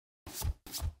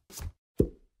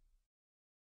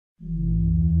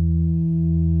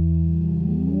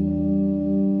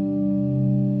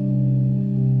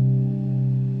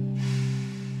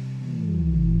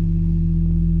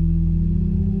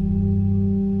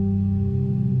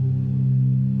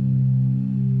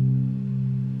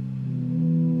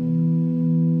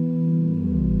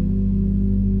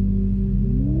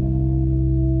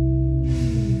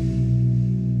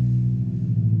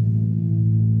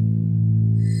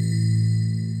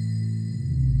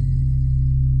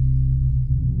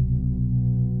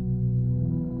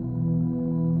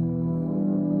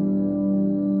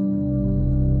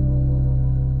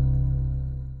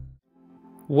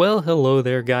Well, hello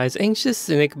there guys,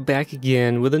 AnxiousCynic back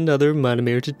again with another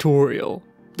Mine-imator tutorial.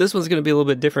 This one's going to be a little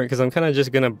bit different because I'm kind of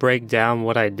just going to break down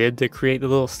what I did to create the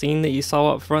little scene that you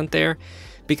saw up front there,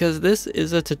 because this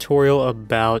is a tutorial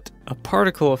about a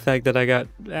particle effect that I got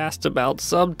asked about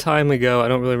some time ago. I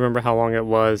don't really remember how long it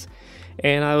was,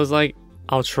 and I was like,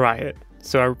 I'll try it.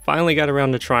 So I finally got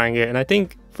around to trying it, and I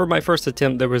think for my first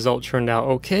attempt the result turned out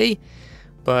okay,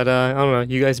 but I don't know,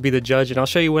 you guys be the judge, and I'll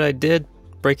show you what I did.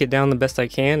 Break it down the best I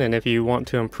can, and if you want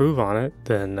to improve on it,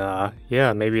 then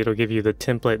yeah, maybe it'll give you the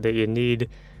template that you need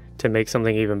to make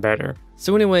something even better.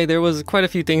 So anyway, there was quite a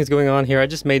few things going on here. I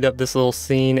just made up this little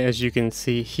scene, as you can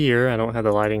see here. I don't have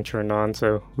the lighting turned on,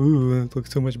 so ooh, it looks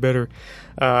so much better.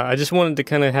 I just wanted to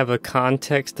kind of have a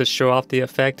context to show off the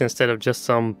effect instead of just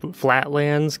some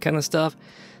flatlands kind of stuff.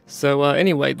 So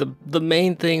anyway, the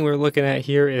main thing we're looking at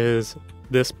here is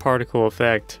this particle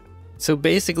effect. So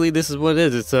basically this is what it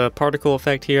is. It's a particle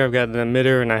effect here. I've got an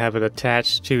emitter and I have it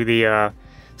attached to the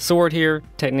sword here,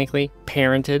 technically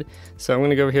parented. So I'm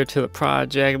going to go over here to the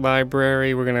project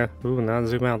library. We're going to, now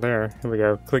zoom out there. Here we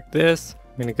go. Click this.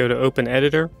 I'm going to go to open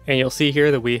editor, and you'll see here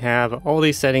that we have all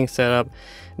these settings set up.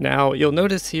 Now you'll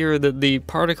notice here that the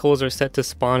particles are set to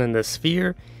spawn in the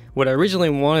sphere. What I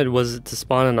originally wanted was to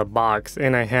spawn in a box,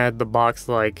 and I had the box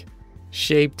like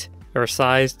shaped or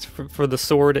sized for the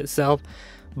sword itself.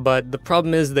 But the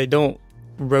problem is they don't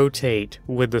rotate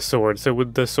with the sword. So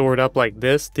with the sword up like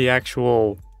this, the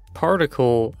actual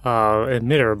particle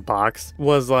emitter box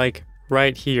was like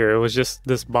right here. It was just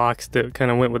this box that kind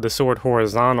of went with the sword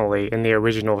horizontally in the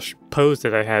original pose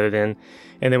that I had it in.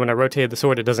 And then when I rotated the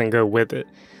sword, it doesn't go with it.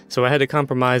 So I had to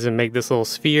compromise and make this little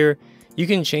sphere. You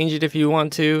can change it if you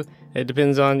want to. It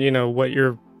depends on, you know, what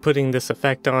you're putting this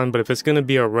effect on, but if it's going to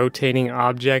be a rotating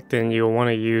object, then you'll want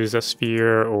to use a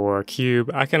sphere or a cube.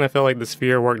 I kind of felt like the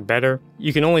sphere worked better.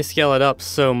 You can only scale it up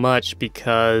so much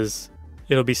because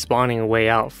it'll be spawning way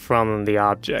out from the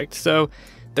object. So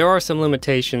there are some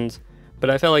limitations, but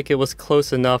I felt like it was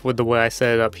close enough with the way I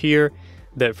set it up here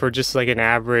that for just like an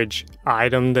average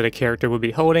item that a character would be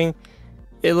holding,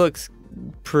 it looks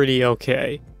pretty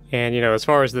okay. And you know, as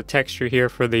far as the texture here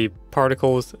for the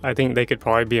particles, I think they could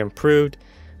probably be improved.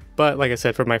 But like I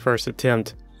said, for my first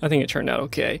attempt, I think it turned out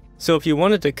okay. So if you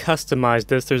wanted to customize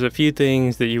this, there's a few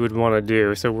things that you would want to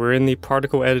do. So we're in the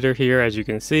particle editor here, as you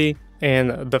can see.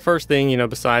 And the first thing, you know,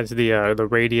 besides the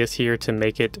radius here to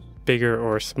make it bigger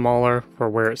or smaller for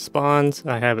where it spawns,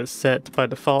 I have it set by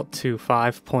default to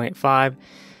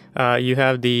 5.5. You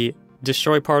have the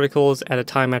destroy particles at a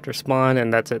time after spawn,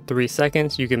 and that's at 3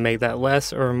 seconds. You can make that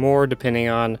less or more depending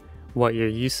on what your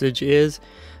usage is.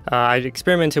 I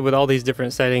experimented with all these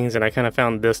different settings, and I kind of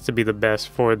found this to be the best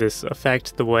for this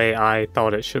effect the way I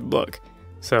thought it should look.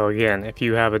 So again, if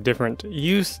you have a different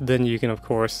use, then you can of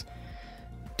course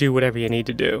do whatever you need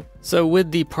to do. So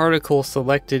with the particle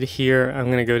selected here, I'm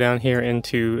going to go down here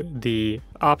into the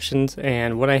options,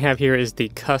 and what I have here is the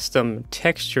custom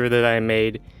texture that I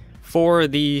made for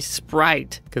the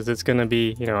sprite, because it's going to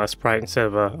be, you know, a sprite instead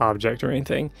of an object or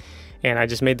anything. And I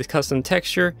just made the custom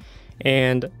texture.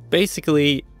 And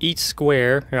basically each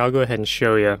square, here I'll go ahead and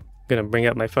show you. I'm going to bring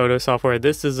up my photo software.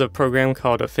 This is a program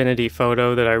called Affinity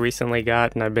Photo that I recently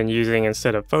got and I've been using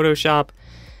instead of Photoshop.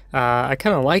 I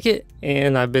kind of like it,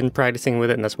 and I've been practicing with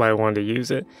it, and that's why I wanted to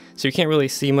use it. So you can't really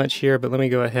see much here, but let me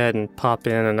go ahead and pop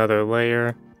in another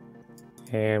layer.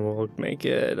 And we'll make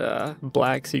it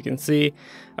black so you can see.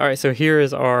 Alright, so here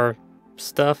is our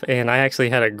stuff, and I actually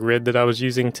had a grid that I was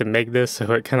using to make this,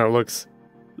 so it kind of looks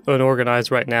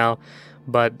unorganized right now,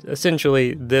 but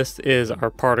essentially this is our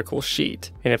particle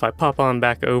sheet. And if I pop on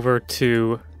back over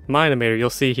to Mine-imator, you'll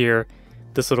see here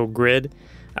this little grid.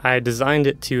 I designed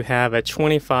it to have a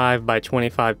 25 by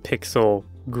 25 pixel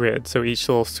grid, so each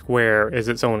little square is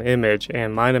its own image,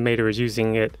 and Mine-imator is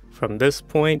using it from this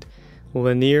point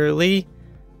linearly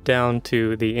down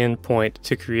to the end point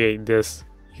to create this,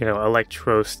 you know,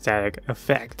 electrostatic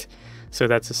effect. So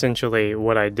that's essentially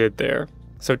what I did there.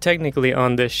 So technically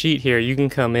on this sheet here, you can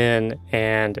come in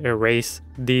and erase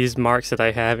these marks that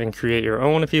I have and create your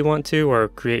own if you want to, or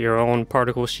create your own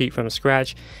particle sheet from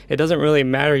scratch. It doesn't really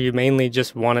matter. You mainly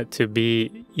just want it to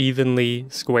be evenly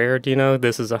squared. You know,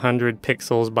 this is 100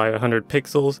 pixels by 100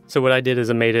 pixels. So what I did is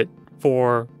I made it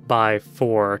 4 by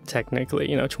 4 technically.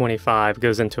 You know, 25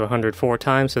 goes into 104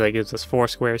 times, so that gives us 4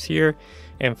 squares here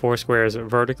and 4 squares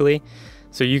vertically.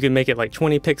 So you can make it like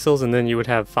 20 pixels, and then you would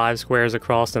have 5 squares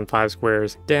across and 5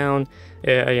 squares down.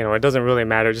 You know, it doesn't really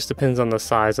matter. It just depends on the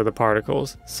size of the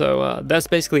particles. So that's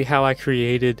basically how I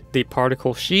created the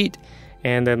particle sheet.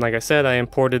 And then, like I said, I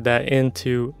imported that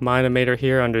into Mine-imator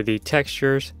here under the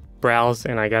textures browsed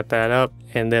and I got that up,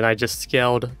 and then I just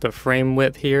scaled the frame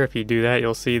width here. If you do that,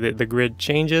 you'll see that the grid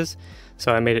changes.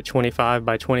 So I made it 25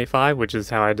 by 25, which is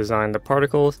how I designed the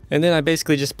particles. And then I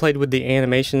basically just played with the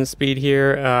animation speed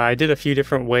here. I did a few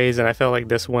different ways, and I felt like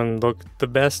this one looked the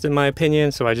best in my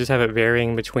opinion. So I just have it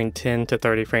varying between 10 to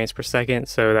 30 frames per second.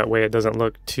 So that way it doesn't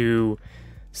look too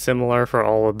similar for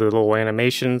all of the little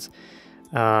animations.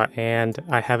 And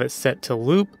I have it set to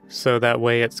loop. So that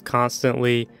way it's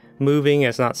constantly moving.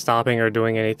 It's not stopping or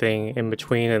doing anything in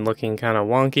between and looking kind of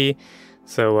wonky.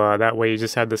 So that way you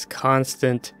just have this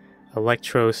constant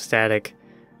electrostatic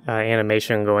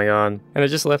animation going on. And I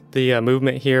just left the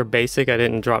movement here basic. I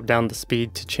didn't drop down the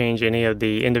speed to change any of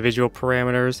the individual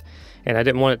parameters, and I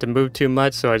didn't want it to move too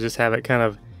much, so I just have it kind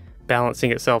of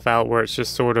balancing itself out where it's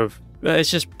just sort of,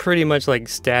 it's just pretty much like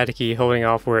staticky, holding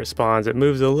off where it spawns. It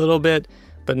moves a little bit,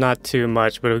 but not too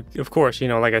much. But of course, you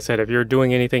know, like I said, if you're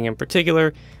doing anything in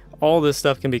particular, all this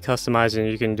stuff can be customized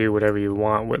and you can do whatever you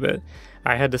want with it.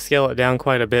 I had to scale it down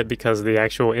quite a bit because the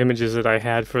actual images that I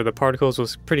had for the particles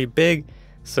was pretty big,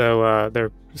 so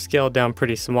they're scaled down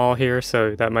pretty small here,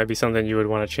 so that might be something you would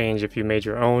want to change if you made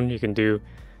your own. You can do,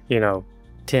 you know,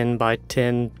 10 by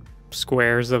 10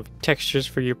 squares of textures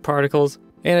for your particles,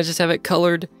 and I just have it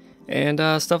colored and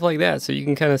stuff like that. So you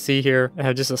can kind of see here, I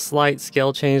have just a slight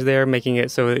scale change there, making it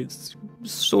so it's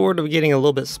sort of getting a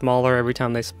little bit smaller every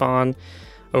time they spawn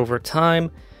over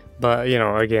time. But, you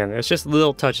know, again, it's just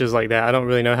little touches like that. I don't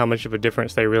really know how much of a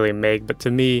difference they really make, but to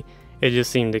me, it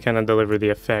just seemed to kind of deliver the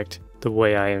effect the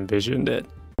way I envisioned it.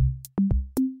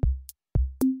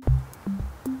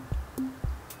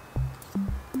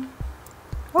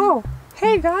 Oh,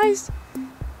 hey guys!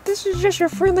 This is just your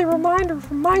friendly reminder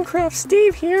from Minecraft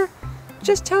Steve here.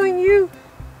 Just telling you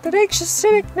that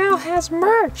AnxiousCynic now has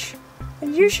merch,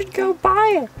 and you should go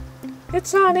buy it.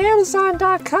 It's on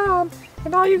Amazon.com,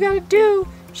 and all you gotta do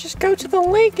is just go to the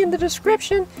link in the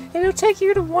description and it'll take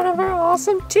you to one of our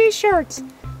awesome t-shirts.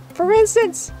 For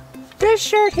instance, this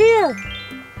shirt here,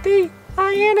 the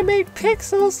I Animate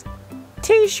Pixels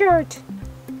t-shirt.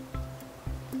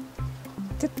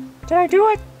 Did I do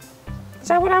it? Is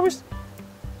that what I was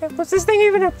this thing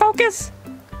even in focus?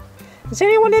 Is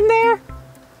anyone in there?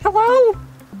 Hello?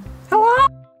 Hello?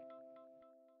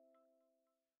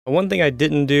 One thing I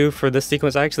didn't do for this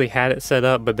sequence, I actually had it set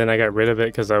up, but then I got rid of it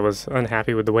because I was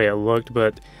unhappy with the way it looked.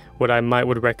 But what I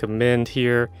would recommend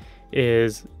here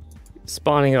is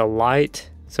spawning a light.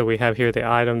 So we have here the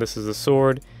item, this is the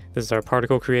sword, this is our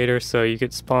particle creator. So you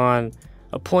could spawn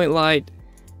a point light,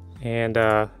 and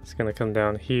it's gonna come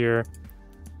down here.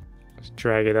 Just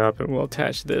drag it up and we'll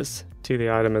attach this to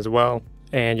the item as well.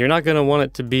 And you're not gonna want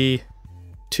it to be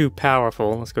too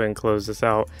powerful. Let's go ahead and close this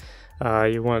out.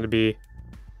 You want it to be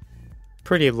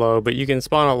pretty low, but you can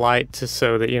spawn a light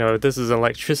so that, you know, this is an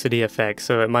electricity effect,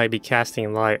 so it might be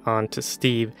casting light onto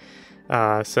Steve.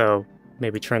 So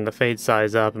maybe turn the fade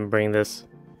size up and bring this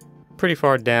pretty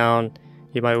far down.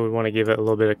 You might want to give it a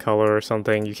little bit of color or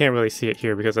something. You can't really see it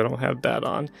here because I don't have that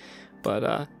on,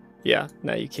 but yeah,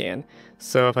 now you can.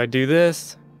 So if I do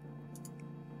this,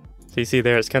 so you see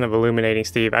there, it's kind of illuminating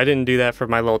Steve. I didn't do that for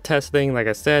my little test thing, like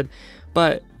I said,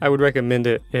 but I would recommend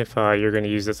it if you're going to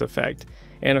use this effect.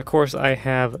 And of course I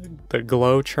have the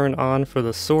glow turned on for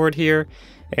the sword here,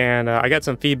 and I got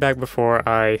some feedback before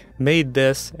I made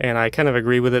this, and I kind of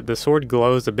agree with it. The sword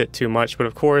glows a bit too much, but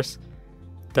of course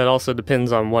that also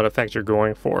depends on what effect you're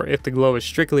going for. If the glow is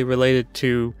strictly related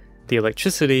to the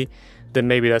electricity, then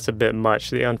maybe that's a bit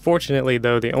much. Unfortunately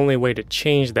though, the only way to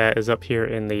change that is up here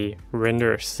in the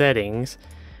render settings,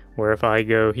 where if I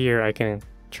go here I can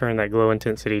turn that glow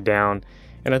intensity down,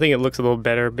 and I think it looks a little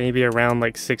better, maybe around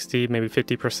like 60, maybe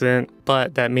 50%,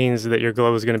 but that means that your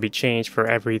glow is going to be changed for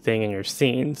everything in your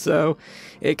scene. So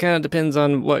it kind of depends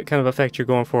on what kind of effect you're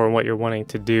going for and what you're wanting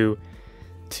to do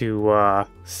to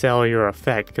sell your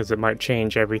effect, because it might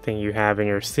change everything you have in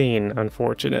your scene,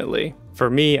 unfortunately. For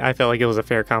me, I felt like it was a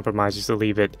fair compromise just to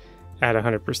leave it at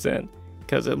 100%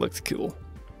 because it looks cool.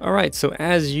 Alright, so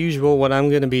as usual, what I'm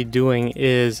going to be doing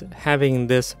is having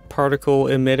this particle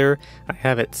emitter. I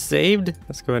have it saved.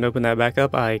 Let's go ahead and open that back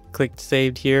up. I clicked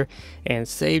saved here and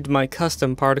saved my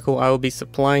custom particle. I will be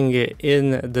supplying it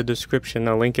in the description,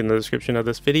 a link in the description of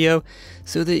this video,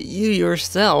 so that you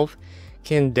yourself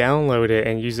can download it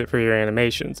and use it for your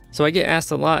animations. So I get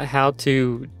asked a lot how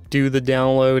to do the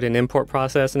download and import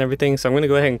process and everything, so I'm going to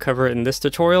go ahead and cover it in this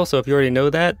tutorial. So if you already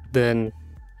know that, then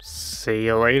see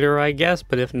you later, I guess.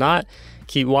 But if not,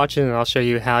 keep watching and I'll show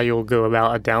you how you'll go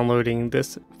about downloading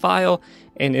this file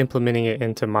and implementing it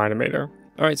into Mine-imator.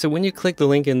 Alright, so when you click the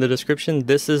link in the description,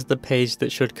 this is the page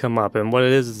that should come up, and what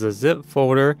it is a zip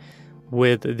folder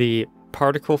with the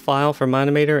particle file for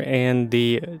Mine-imator and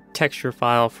the texture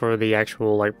file for the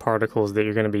actual like particles that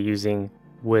you're going to be using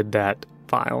with that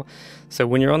file. So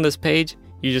when you're on this page,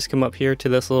 you just come up here to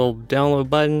this little download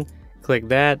button, click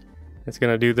that. It's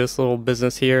going to do this little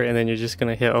business here, and then you're just going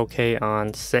to hit OK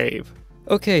on save.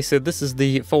 Okay, so this is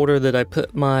the folder that I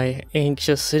put my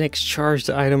AnxiousCynic's charged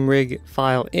item rig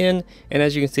file in, and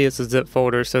as you can see, it's a zip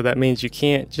folder, so that means you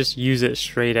can't just use it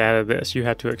straight out of this. You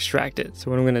have to extract it. So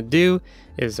what I'm going to do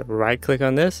is right click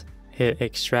on this, hit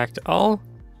extract all,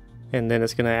 and then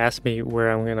it's going to ask me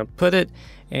where I'm going to put it,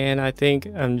 and I think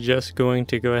I'm just going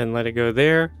to go ahead and let it go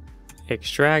there,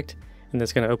 extract, and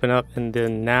it's going to open up, and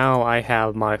then now I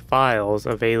have my files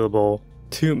available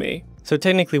to me. So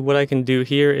technically what I can do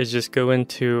here is just go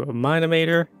into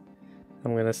Mine-imator.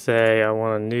 I'm going to say I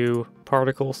want a new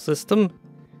particle system.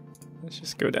 Let's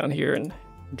just go down here and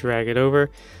drag it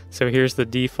over. So here's the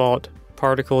default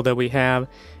particle that we have,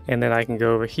 and then I can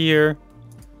go over here,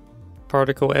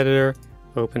 particle editor,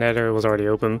 open editor was already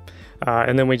open,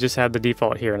 and then we just have the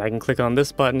default here, and I can click on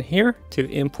this button here to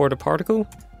import a particle.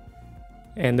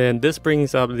 And then this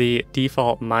brings up the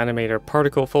default Mine-imator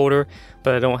particle folder,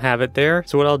 but I don't have it there.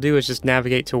 So what I'll do is just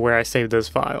navigate to where I saved those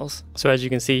files. So as you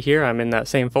can see here, I'm in that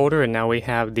same folder, and now we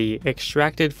have the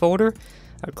extracted folder.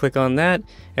 I'll click on that,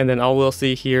 and then all we'll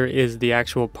see here is the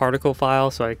actual particle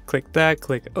file. So I click that,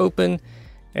 click open,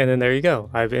 and then there you go.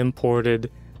 I've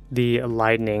imported the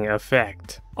lightning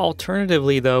effect.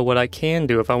 Alternatively though, what I can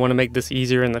do if I want to make this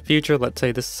easier in the future, let's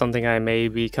say this is something I may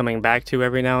be coming back to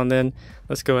every now and then,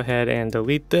 let's go ahead and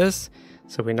delete this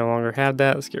so we no longer have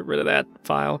that. Let's get rid of that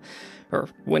file or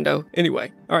window.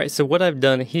 Anyway, alright, so what I've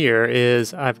done here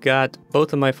is I've got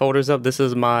both of my folders up. This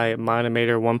is my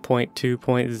Mine-imator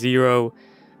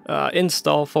 1.2.0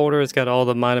 install folder. It's got all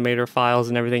the Mine-imator files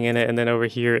and everything in it, and then over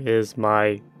here is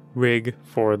my rig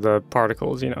for the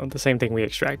particles, you know, the same thing we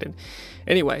extracted.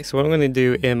 Anyway, so what I'm going to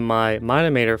do in my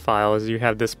Mine-imator file is you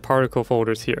have this particle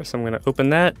folders here. So I'm going to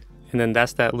open that, and then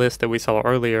that's that list that we saw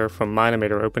earlier from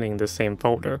Mine-imator opening the same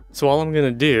folder. So all I'm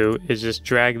going to do is just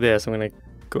drag this. I'm going to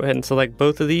go ahead and select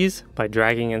both of these by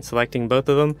dragging and selecting both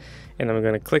of them, and I'm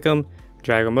going to click them,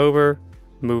 drag them over,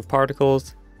 move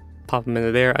particles, pop them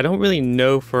into there. I don't really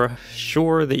know for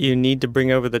sure that you need to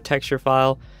bring over the texture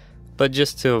file, but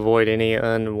just to avoid any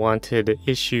unwanted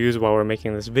issues while we're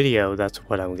making this video, that's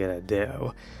what I'm gonna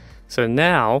do. So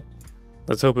now,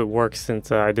 let's hope it works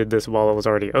since I did this while it was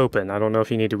already open. I don't know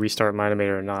if you need to restart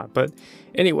Mine-imator or not, but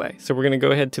anyway, so we're gonna go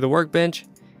ahead to the workbench,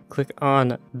 click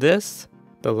on this,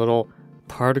 the little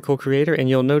particle creator, and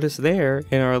you'll notice there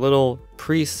in our little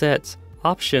presets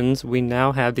options, we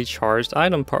now have the charged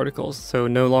item particles. So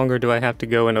no longer do I have to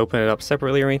go and open it up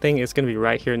separately or anything. It's gonna be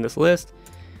right here in this list,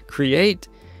 create,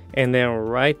 and then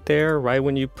right there, right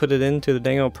when you put it into the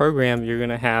dang old program, you're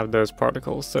gonna have those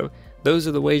particles. So those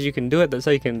are the ways you can do it. That's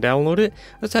how you can download it.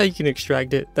 That's how you can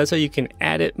extract it. That's how you can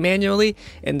add it manually.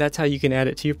 And that's how you can add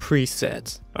it to your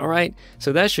presets. All right,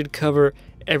 so that should cover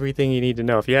everything you need to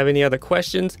know. If you have any other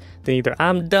questions, then either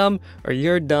I'm dumb or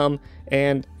you're dumb.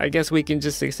 And I guess we can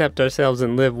just accept ourselves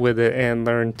and live with it and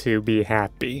learn to be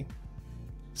happy.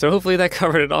 So hopefully that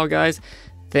covered it all, guys.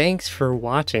 Thanks for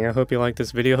watching. I hope you like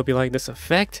this video. I hope you like this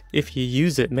effect. If you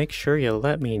use it, make sure you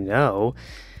let me know.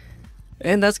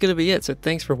 And that's going to be it. So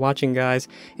thanks for watching, guys,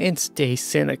 and stay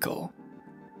cynical.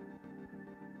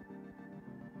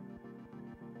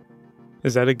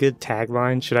 Is that a good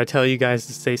tagline? Should I tell you guys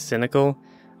to stay cynical?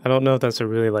 I don't know if that's a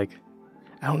really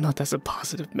I don't know if that's a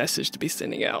positive message to be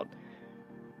sending out.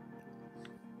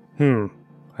 I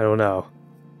don't know.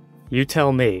 You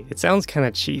tell me. It sounds kind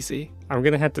of cheesy. I'm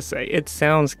gonna have to say, it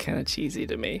sounds kind of cheesy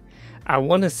to me. I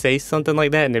want to say something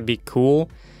like that and it'd be cool,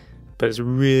 but it's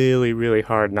really, really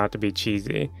hard not to be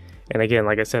cheesy. And again,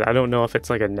 like I said, I don't know if it's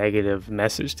like a negative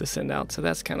message to send out, so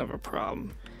that's kind of a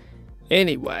problem.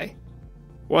 Anyway,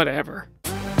 whatever.